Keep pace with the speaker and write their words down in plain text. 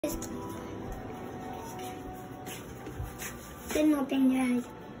Then open your eyes.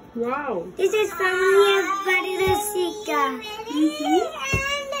 Wow. This is family of Areesha.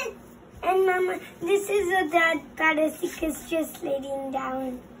 And Mama, this is a dad. Areesha is just laying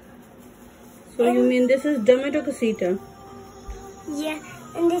down. So you mean this is Tomato Casita? Yeah,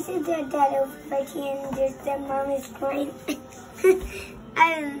 and this is the dad over here, and there's the mom is crying.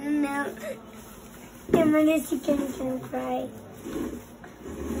 I don't know. The Areesha can cry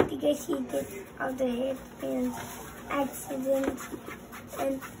because she did all the hairpins accidents,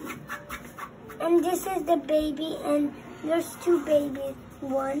 and this is the baby, and there's two babies,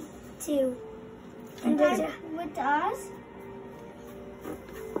 1, 2, and there's with us.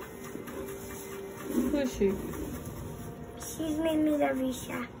 Who is she? She's named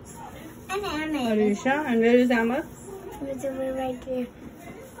Areesha. And Ahmad. Areesha. And where is Ahmad? It's over right there.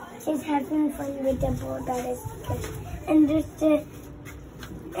 She's having fun with the board that is good. And there's the,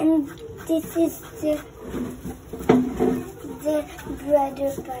 and this is the brother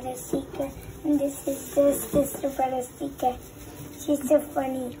Areesha, and this is the sister Areesha. She's so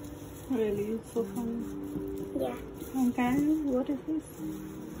funny. Really, it's so funny. Yeah. Okay, what is this?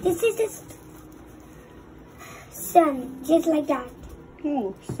 This is the sun, just like that.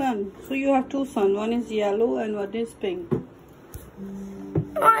 Oh, sun. So you have two sun. One is yellow and one is pink.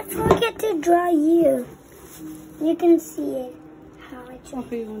 Oh, I forget to draw you. You can see it. How it's.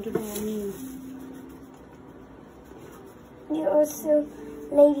 Okay, you want to draw me. You're also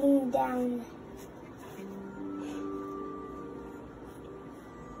laying down.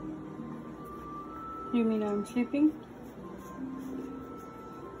 You mean I'm sleeping?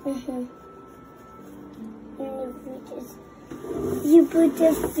 And the feet is, you put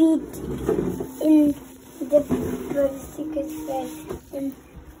the feet in the Areesha's bed. And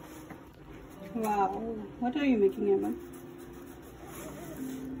Wow. What are you making, Emma?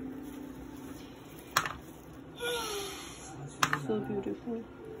 So beautiful.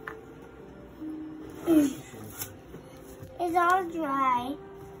 it's all dry.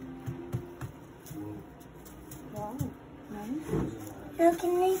 Wow. Nice. Now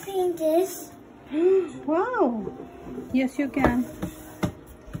can I paint this? Wow. Yes, you can.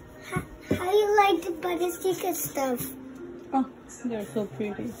 How do you like the Areesha stuff? Oh, they're so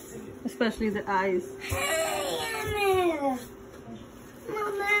pretty. Especially the eyes. Hey, Ahmad.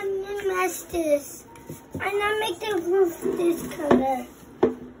 Mama, I'm gonna mess this. I'm gonna make the roof this color.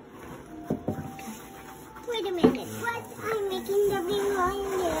 Wait a minute. What? I'm making the ring line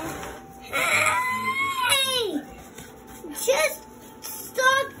there. Hey! Just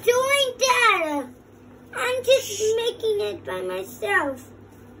stop doing that. I'm just making it by myself.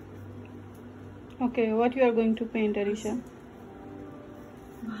 Okay, what you are going to paint, Areesha?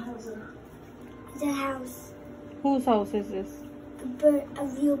 The house. Whose house is this? A bird, a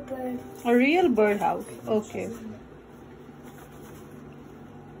real bird. A real bird house. Okay.